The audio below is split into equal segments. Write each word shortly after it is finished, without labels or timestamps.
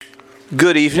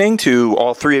Good evening to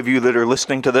all three of you that are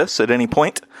listening to this at any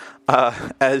point.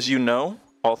 As you know,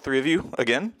 all three of you,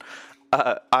 again,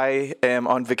 I am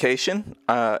on vacation.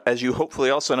 As you hopefully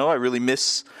also know, I really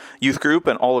miss youth group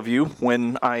and all of you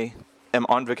when I am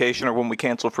on vacation or when we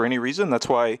cancel for any reason. That's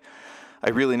why I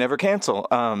really never cancel.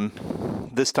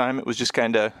 This time it was just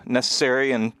kind of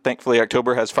necessary, and thankfully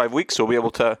October has 5 weeks, so we'll be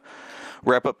able to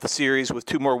wrap up the series with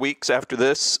 2 more weeks after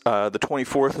this, the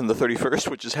 24th and the 31st,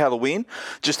 which is Halloween.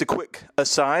 Just a quick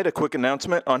aside, a quick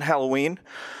announcement on Halloween.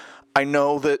 I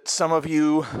know that some of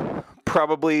you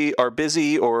probably are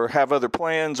busy or have other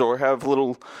plans or have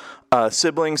little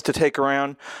siblings to take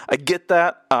around. I get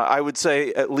that. I would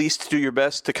say at least do your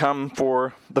best to come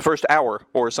for the first hour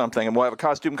or something, and we'll have a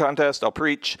costume contest. I'll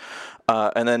preach,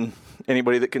 and then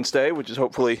anybody that can stay, which is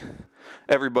hopefully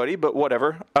everybody, but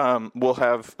whatever. We'll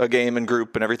have a game and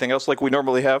group and everything else like we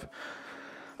normally have.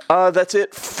 That's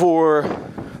it for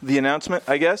the announcement,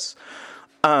 I guess.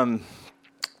 I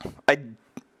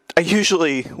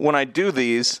usually, when I do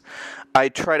these, I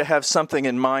try to have something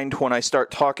in mind when I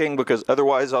start talking, because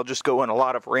otherwise I'll just go in a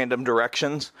lot of random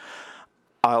directions.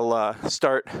 I'll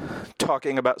start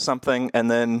talking about something and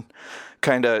then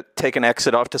kind of take an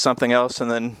exit off to something else and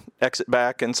then exit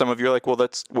back. And some of you are like, well,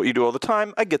 that's what you do all the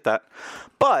time. I get that.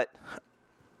 But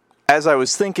as I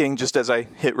was thinking, just as I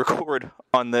hit record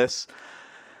on this,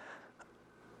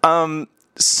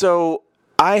 so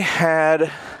I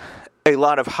had a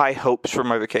lot of high hopes for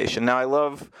my vacation. Now, I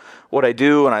love what I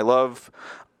do, and I love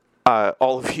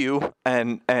all of you,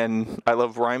 and I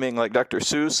love rhyming like Dr.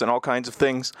 Seuss and all kinds of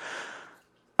things.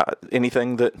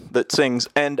 Anything that sings.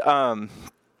 And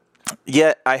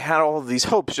yet I had all of these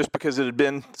hopes just because it had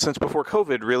been since before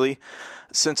COVID, really,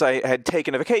 since I had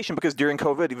taken a vacation, because during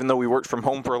COVID, even though we worked from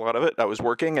home for a lot of it, I was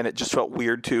working, and it just felt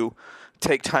weird to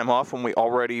take time off when we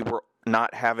already were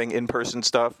not having in-person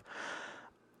stuff.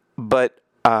 But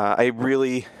I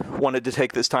really wanted to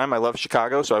take this time. I love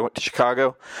Chicago, so I went to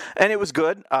Chicago, and it was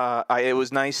good. It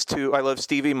was nice to, I love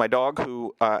Stevie, my dog,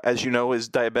 who, as you know, is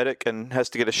diabetic and has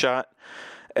to get a shot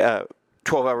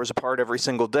 12 hours apart every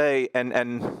single day,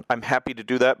 and I'm happy to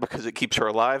do that because it keeps her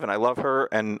alive, and I love her,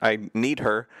 and I need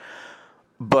her.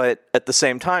 But at the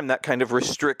same time, that kind of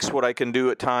restricts what I can do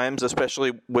at times,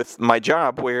 especially with my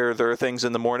job, where there are things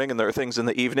in the morning and there are things in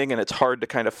the evening, and it's hard to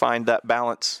kind of find that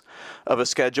balance of a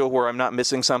schedule where I'm not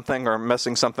missing something or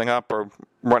messing something up or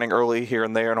running early here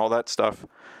and there and all that stuff.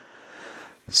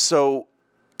 So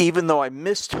even though I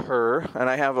missed her, and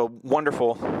I have a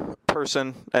wonderful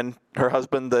person and her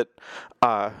husband that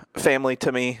family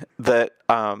to me that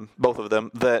both of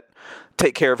them that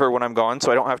take care of her when I'm gone,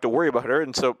 so I don't have to worry about her,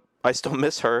 and so I still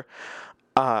miss her.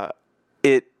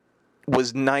 It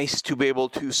was nice to be able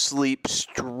to sleep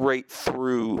straight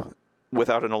through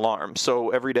without an alarm. So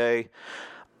every day,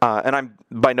 and I'm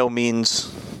by no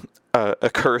means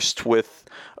accursed with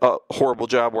a horrible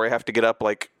job where I have to get up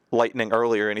like lightning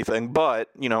early or anything, but,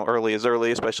 you know, early is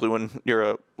early, especially when you're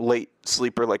a late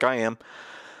sleeper like I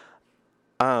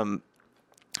am.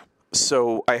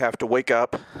 So I have to wake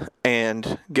up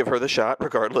and give her the shot,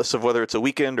 regardless of whether it's a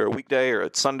weekend or a weekday or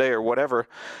it's Sunday or whatever.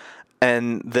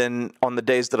 And then on the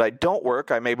days that I don't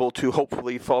work, I'm able to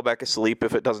hopefully fall back asleep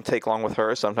if it doesn't take long with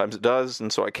her. Sometimes it does,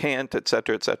 and so I can't,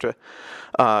 etc., etc.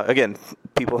 Again,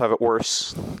 people have it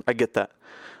worse. I get that.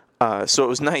 So it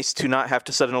was nice to not have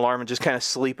to set an alarm and just kind of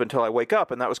sleep until I wake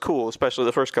up, and that was cool, especially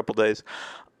the first couple days.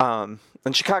 And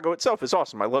Chicago itself is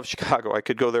awesome. I love Chicago. I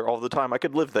could go there all the time. I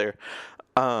could live there.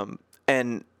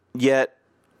 And yet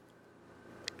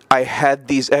I had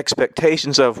these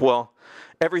expectations of, well,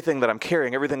 everything that I'm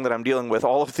carrying, everything that I'm dealing with,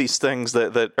 all of these things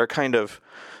that are kind of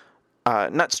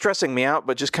not stressing me out,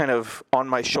 but just kind of on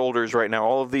my shoulders right now.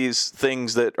 All of these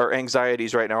things that are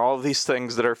anxieties right now, all of these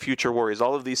things that are future worries,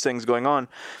 all of these things going on.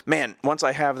 Man, once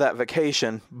I have that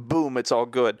vacation, boom, it's all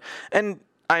good. And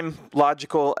I'm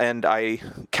logical and I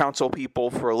counsel people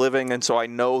for a living, and so I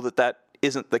know that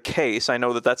isn't the case. I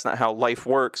know that that's not how life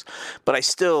works, but I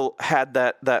still had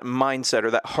that mindset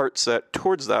or that heart set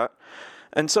towards that.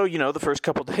 And so, you know, the first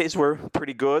couple days were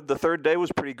pretty good. The third day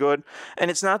was pretty good.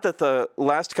 And it's not that the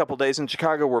last couple days in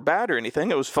Chicago were bad or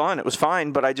anything. It was fun. It was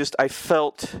fine. But I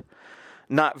felt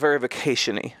not very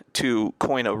vacation-y, to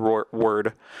coin a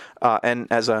word. And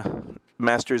as a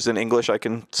master's in English, I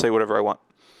can say whatever I want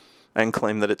and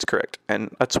claim that it's correct.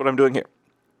 And that's what I'm doing here.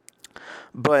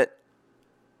 But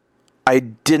I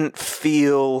didn't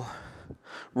feel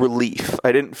relief.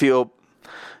 I didn't feel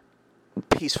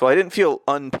peaceful. I didn't feel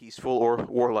unpeaceful or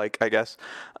warlike, I guess.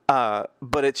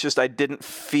 But it's just I didn't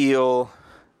feel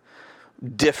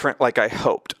different like I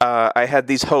hoped. I had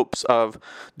these hopes of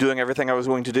doing everything I was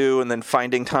going to do and then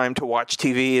finding time to watch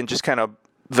TV and just kind of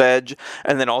veg,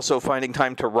 and then also finding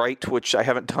time to write, which I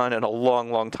haven't done in a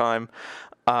long, long time.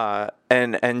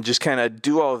 And just kind of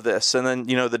do all of this. And then,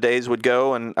 the days would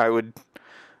go and I would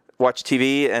watch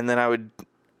TV, and then I would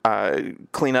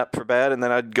clean up for bed, and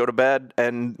then I'd go to bed,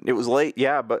 and it was late.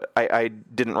 Yeah, but I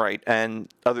didn't write, and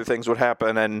other things would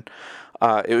happen. And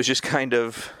it was just kind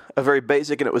of a very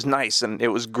basic, and it was nice, and it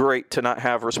was great to not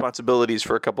have responsibilities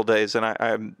for a couple days.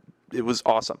 And it was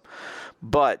awesome.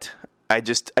 But I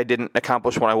didn't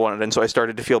accomplish what I wanted, and so I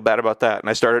started to feel bad about that, and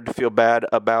I started to feel bad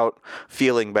about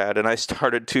feeling bad, and I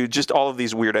started to just all of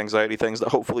these weird anxiety things that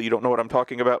hopefully you don't know what I'm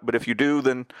talking about, but if you do,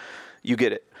 then you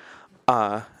get it.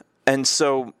 And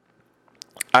so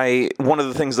one of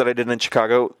the things that I did in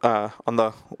Chicago on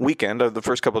the weekend, the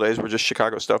first couple of days were just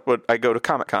Chicago stuff, but I go to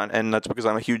Comic-Con, and that's because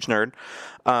I'm a huge nerd.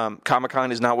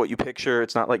 Comic-Con is not what you picture.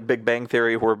 It's not like Big Bang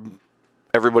Theory where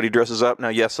everybody dresses up. Now,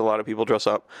 yes, a lot of people dress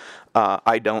up.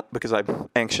 I don't, because I'm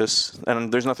anxious,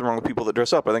 and there's nothing wrong with people that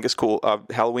dress up. I think it's cool.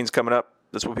 Halloween's coming up.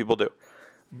 That's what people do.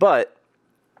 But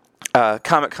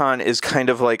Comic-Con is kind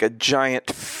of like a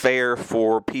giant fair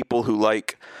for people who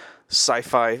like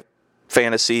sci-fi,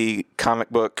 fantasy, comic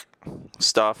book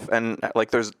stuff. And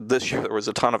like this year there was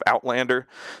a ton of Outlander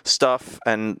stuff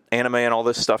and anime and all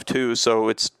this stuff too. So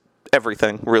it's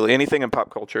everything, really. Anything in pop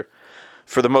culture.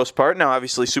 For the most part. Now,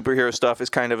 obviously, superhero stuff is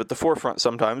kind of at the forefront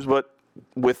sometimes, but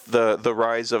with the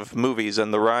rise of movies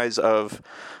and the rise of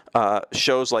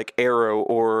shows like Arrow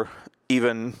or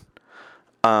even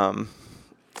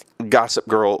Gossip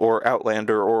Girl or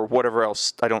Outlander or whatever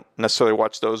else, I don't necessarily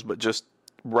watch those, but just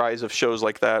rise of shows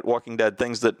like that, Walking Dead,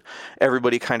 things that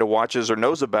everybody kind of watches or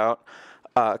knows about,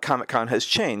 Comic-Con has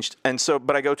changed. And so,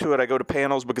 but I go to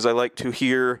panels because I like to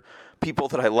hear people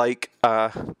that I like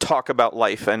talk about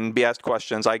life and be asked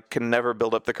questions. I can never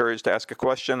build up the courage to ask a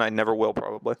question. I never will,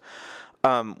 probably.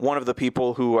 One of the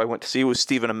people who I went to see was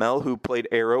Stephen Amell, who played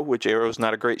Arrow, which Arrow is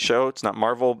not a great show. It's not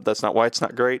Marvel. That's not why it's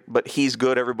not great. But he's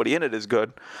good. Everybody in it is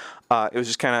good. It was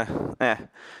just kind of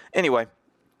Anyway,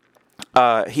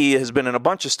 he has been in a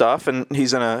bunch of stuff, and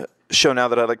he's in a show now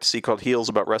that I like to see called Heels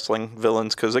about wrestling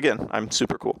villains because, again, I'm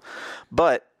super cool.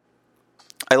 But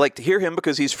I like to hear him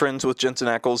because he's friends with Jensen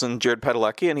Ackles and Jared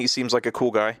Padalecki, and he seems like a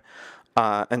cool guy.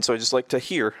 And so I just like to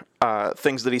hear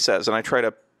things that he says, and I try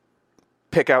to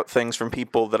pick out things from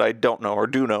people that I don't know or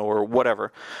do know or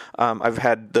whatever. I've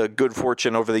had the good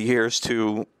fortune over the years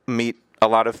to meet a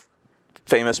lot of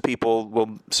famous people,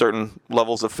 well, certain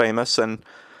levels of famous, and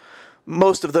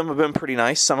most of them have been pretty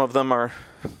nice. Some of them are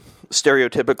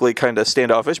stereotypically kind of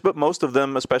standoffish, but most of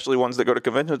them, especially ones that go to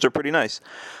conventions, are pretty nice.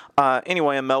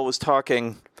 Anyway, Mel was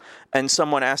talking, and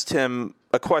someone asked him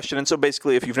a question. And so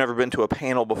basically, if you've never been to a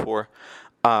panel before,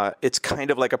 it's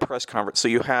kind of like a press conference. So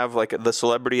you have like the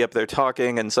celebrity up there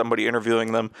talking and somebody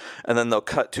interviewing them, and then they'll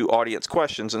cut to audience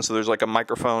questions. And so there's like a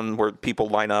microphone where people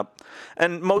line up.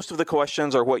 And most of the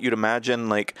questions are what you'd imagine,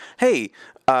 like, hey,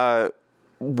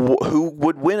 who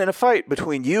would win in a fight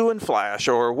between you and Flash,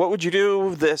 or what would you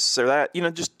do, this or that,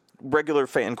 just regular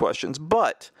fan questions.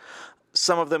 But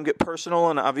some of them get personal,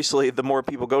 and obviously the more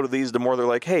people go to these, the more they're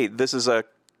like, hey, this is a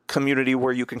community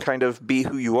where you can kind of be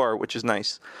who you are, which is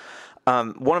nice.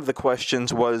 One of the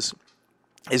questions was,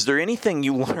 is there anything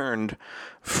you learned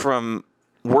from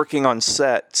working on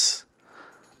sets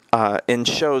in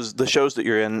the shows that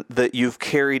you're in, that you've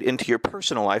carried into your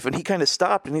personal life? And he kind of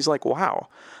stopped, and he's like, wow,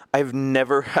 I've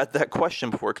never had that question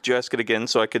before. Could you ask it again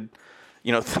so I could,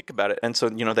 think about it? And so,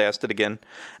 they asked it again.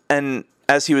 And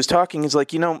as he was talking, he's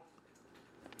like,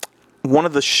 one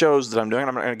of the shows that I'm doing,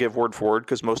 I'm not going to give word for word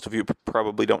because most of you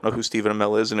probably don't know who Stephen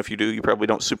Amell is, and if you do, you probably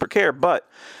don't super care. But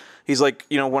he's like,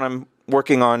 when I'm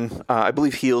working on, I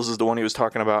believe Heels is the one he was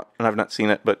talking about, and I've not seen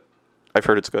it, but I've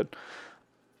heard it's good.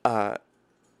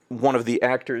 One of the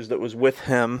actors that was with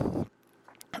him,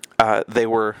 they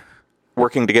were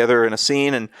working together in a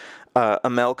scene, and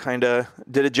Amell kind of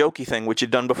did a jokey thing, which he'd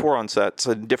done before on sets,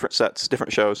 different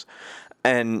shows,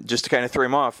 and just to kind of throw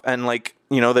him off. And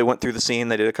they went through the scene,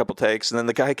 they did a couple takes, and then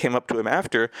the guy came up to him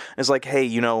after and was like, hey,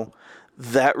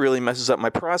 that really messes up my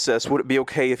process. Would it be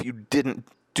okay if you didn't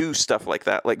do stuff like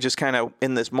that? Like, just kind of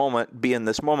in this moment, be in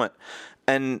this moment.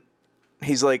 And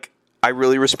he's like, I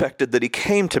really respected that he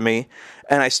came to me,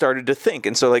 and I started to think.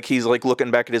 And so he's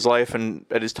looking back at his life and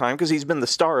at his time, because he's been the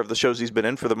star of the shows he's been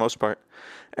in for the most part.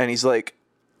 And he's like,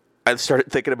 I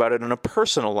started thinking about it in a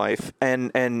personal life,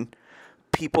 and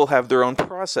people have their own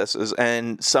processes,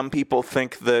 and some people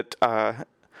think that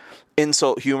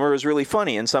insult humor is really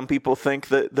funny, and some people think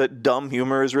that dumb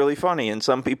humor is really funny, and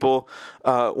some people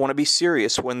want to be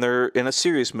serious when they're in a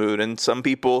serious mood, and some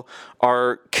people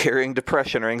are carrying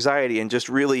depression or anxiety and just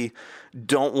really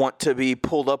don't want to be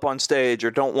pulled up on stage,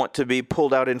 or don't want to be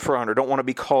pulled out in front, or don't want to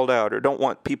be called out, or don't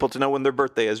want people to know when their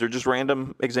birthday is. They're just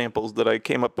random examples that I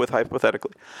came up with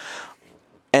hypothetically.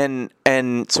 And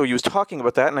so he was talking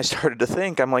about that, and I started to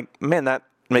think, I'm like, man, that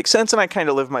makes sense, and I kind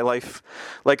of live my life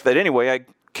like that anyway. I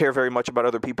care very much about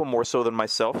other people, more so than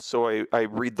myself, so I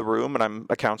read the room, and I'm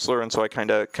a counselor, and so I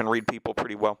kind of can read people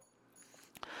pretty well.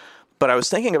 But I was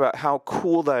thinking about how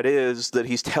cool that is that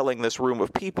he's telling this room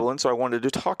of people, and so I wanted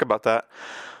to talk about that.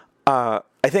 I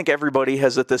think everybody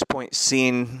has at this point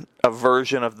seen a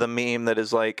version of the meme that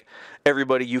is like,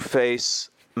 everybody you face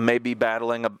may be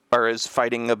battling or is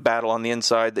fighting a battle on the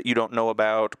inside that you don't know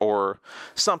about, or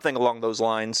something along those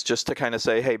lines, just to kind of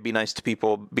say, hey, be nice to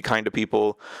people, be kind to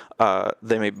people.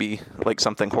 They may be like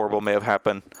something horrible may have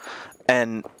happened.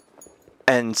 And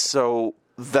so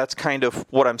that's kind of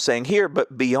what I'm saying here.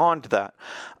 But beyond that,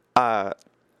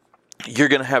 you're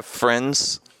going to have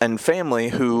friends and family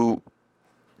who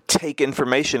take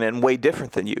information in way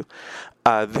different than you.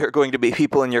 There are going to be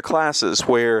people in your classes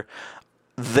where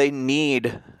they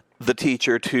need the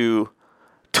teacher to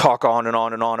talk on and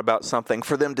on and on about something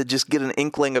for them to just get an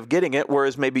inkling of getting it,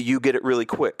 whereas maybe you get it really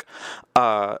quick.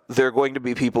 There are going to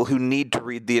be people who need to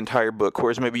read the entire book,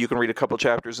 whereas maybe you can read a couple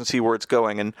chapters and see where it's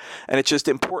going. And it's just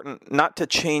important not to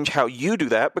change how you do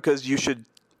that, because you should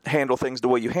handle things the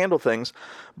way you handle things,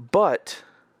 but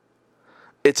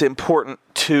it's important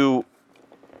to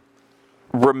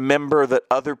remember that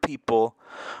other people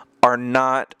are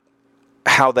not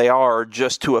how they are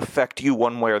just to affect you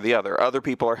one way or the other. Other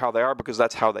people are how they are because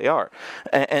that's how they are.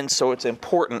 And so it's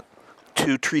important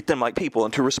to treat them like people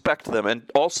and to respect them. And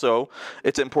also,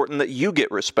 it's important that you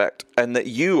get respect and that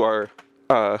you are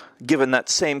given that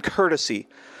same courtesy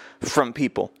from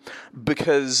people.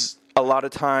 Because a lot of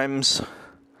times,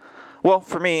 well,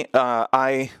 for me,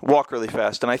 I walk really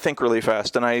fast, and I think really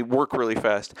fast, and I work really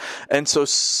fast. And so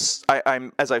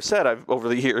I'm, as I've said, I've over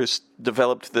the years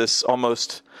developed this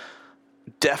almost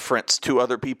deference to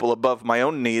other people above my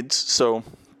own needs, so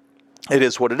it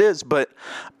is what it is. But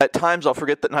at times I'll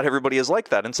forget that not everybody is like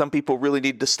that, and some people really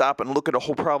need to stop and look at a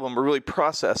whole problem or really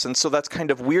process, and so that's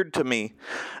kind of weird to me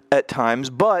at times,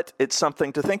 but it's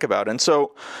something to think about. And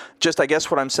so just, I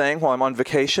guess what I'm saying while I'm on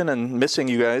vacation and missing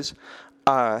you guys,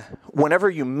 whenever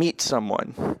you meet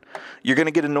someone, you're going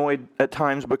to get annoyed at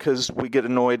times, because we get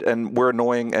annoyed and we're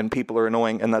annoying and people are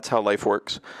annoying, and that's how life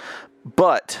works.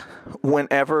 But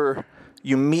whenever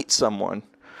you meet someone,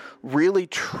 really,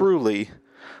 truly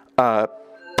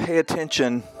pay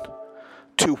attention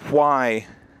to why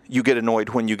you get annoyed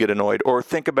when you get annoyed. Or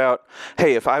think about,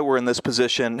 hey, if I were in this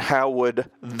position, how would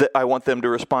I want them to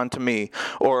respond to me?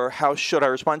 Or how should I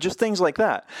respond? Just things like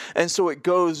that. And so it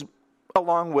goes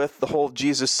along with the whole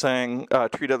Jesus saying,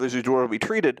 treat others as you want to be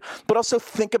treated, but also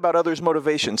think about others'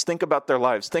 motivations, think about their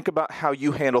lives, think about how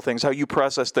you handle things, how you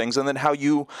process things, and then how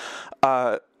you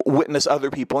witness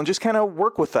other people, and just kind of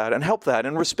work with that and help that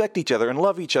and respect each other and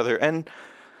love each other. And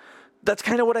that's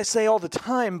kind of what I say all the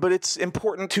time, but it's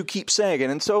important to keep saying it.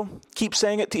 And so keep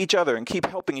saying it to each other and keep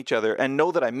helping each other, and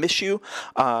know that I miss you.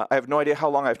 I have no idea how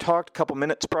long I've talked, a couple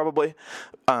minutes probably.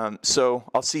 So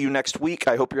I'll see you next week.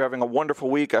 I hope you're having a wonderful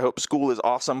week. I hope school is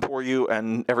awesome for you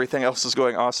and everything else is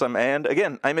going awesome. And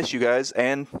again, I miss you guys,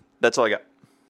 and that's all I got.